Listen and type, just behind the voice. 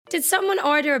Did someone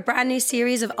order a brand new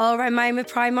series of All Around Mine with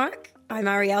Primark? I'm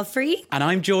Arielle Free. And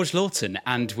I'm George Lawton,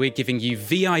 and we're giving you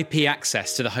VIP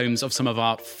access to the homes of some of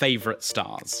our favourite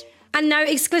stars. And now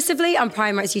exclusively on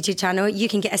Primark's YouTube channel, you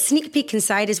can get a sneak peek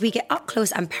inside as we get up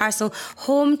close and personal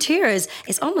home tours.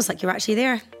 It's almost like you're actually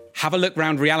there. Have a look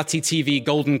round reality TV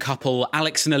Golden Couple,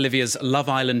 Alex and Olivia's Love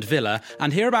Island villa,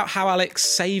 and hear about how Alex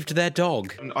saved their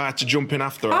dog. I had to jump in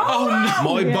after her. Oh,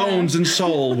 no. My bones and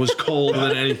soul was colder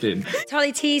than anything.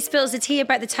 Tolly T spills the tea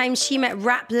about the time she met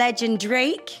rap legend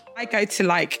Drake. I go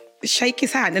to shake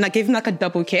his hand and I give him a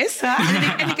double kiss.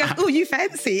 And he goes, oh, you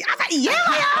fancy? I'm like, yeah,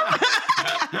 I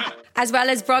am. As well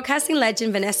as broadcasting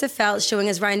legend Vanessa Feltz showing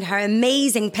us around her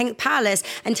amazing pink palace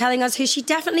and telling us who she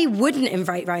definitely wouldn't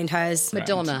invite round hers.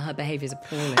 Madonna, her behaviour is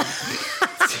appalling.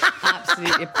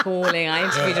 Absolutely appalling. I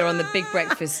interviewed her on the Big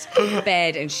Breakfast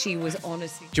bed and she was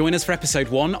honestly... Join us for episode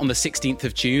 1 on the 16th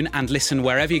of June and listen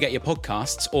wherever you get your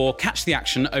podcasts or catch the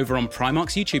action over on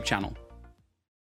Primark's YouTube channel.